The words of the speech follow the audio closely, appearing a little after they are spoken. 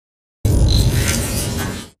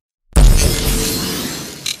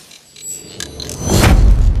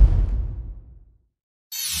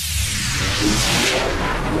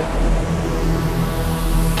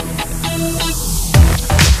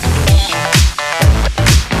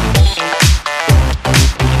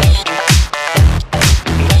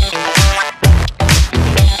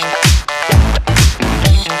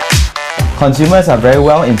Consumers are very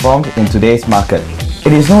well informed in today's market.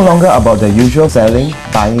 It is no longer about the usual selling,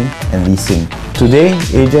 buying, and leasing. Today,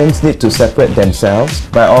 agents need to separate themselves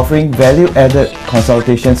by offering value-added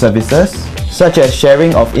consultation services such as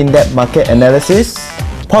sharing of in-depth market analysis,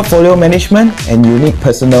 portfolio management, and unique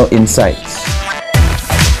personal insights.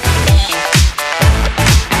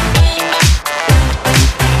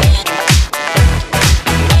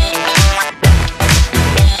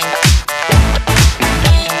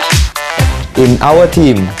 In our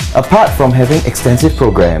team, apart from having extensive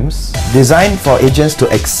programs designed for agents to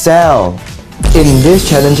excel in this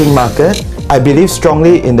challenging market, I believe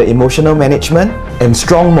strongly in the emotional management and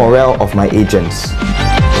strong morale of my agents.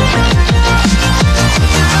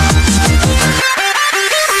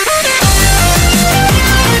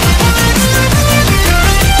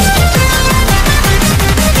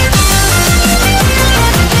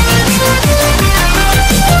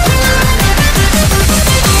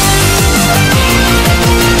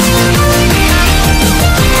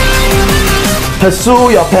 Pursue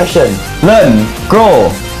your passion, learn, grow,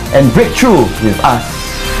 and break through with us.